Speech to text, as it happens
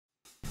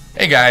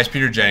Hey guys,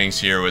 Peter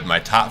Jennings here with my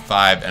top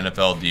 5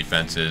 NFL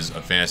defenses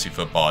of fantasy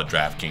football at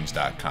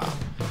DraftKings.com.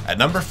 At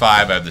number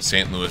 5, I have the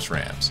St. Louis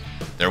Rams.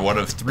 They're one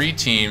of 3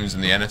 teams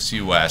in the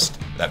NFC West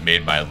that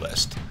made my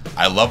list.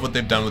 I love what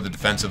they've done with the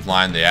defensive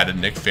line. They added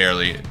Nick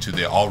Fairley to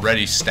the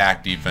already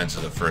stacked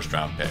defenses of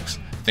first-round picks.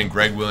 I think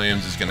Greg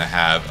Williams is going to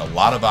have a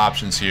lot of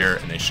options here,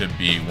 and they should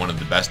be one of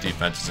the best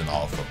defenses in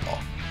all of football.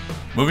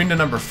 Moving to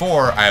number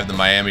 4, I have the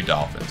Miami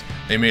Dolphins.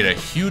 They made a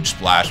huge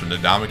splash with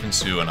Ndamukong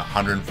Suh on a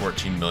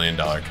 $114 million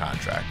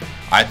contract.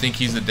 I think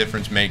he's the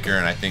difference maker,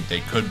 and I think they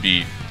could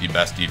be the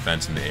best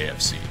defense in the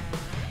AFC.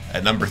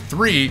 At number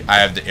 3, I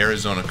have the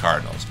Arizona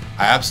Cardinals.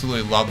 I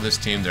absolutely love this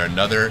team. They're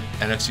another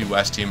NFC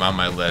West team on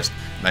my list,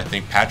 and I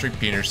think Patrick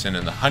Peterson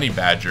and the Honey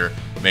Badger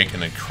make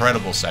an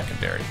incredible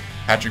secondary.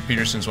 Patrick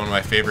Peterson's one of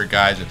my favorite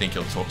guys. I think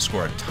he'll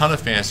score a ton of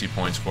fantasy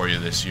points for you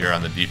this year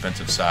on the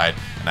defensive side,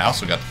 and I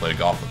also got to play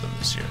golf with him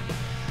this year.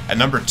 At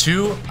number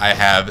 2, I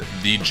have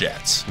the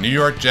Jets. New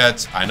York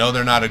Jets, I know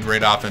they're not a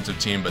great offensive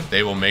team, but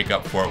they will make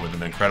up for it with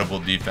an incredible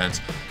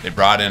defense. They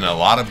brought in a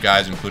lot of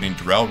guys, including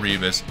Darrelle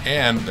Revis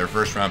and their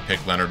first-round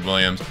pick, Leonard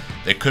Williams.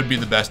 They could be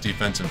the best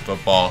defense in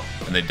football,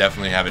 and they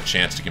definitely have a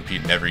chance to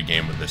compete in every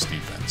game with this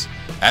defense.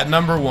 At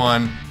number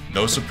 1,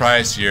 no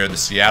surprise here, the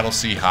Seattle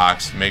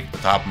Seahawks make the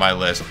top of my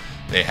list.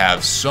 They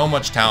have so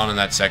much talent in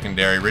that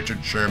secondary.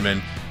 Richard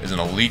Sherman is an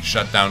elite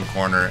shutdown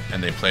corner,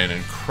 and they play an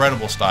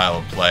incredible style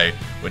of play,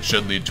 which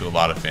should lead to a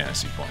lot of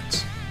fantasy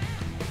points.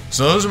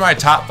 So those are my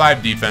top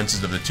 5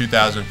 defenses of the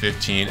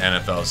 2015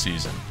 NFL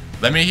season.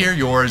 Let me hear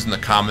yours in the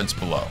comments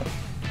below.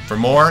 For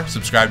more,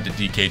 subscribe to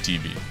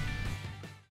DKTV.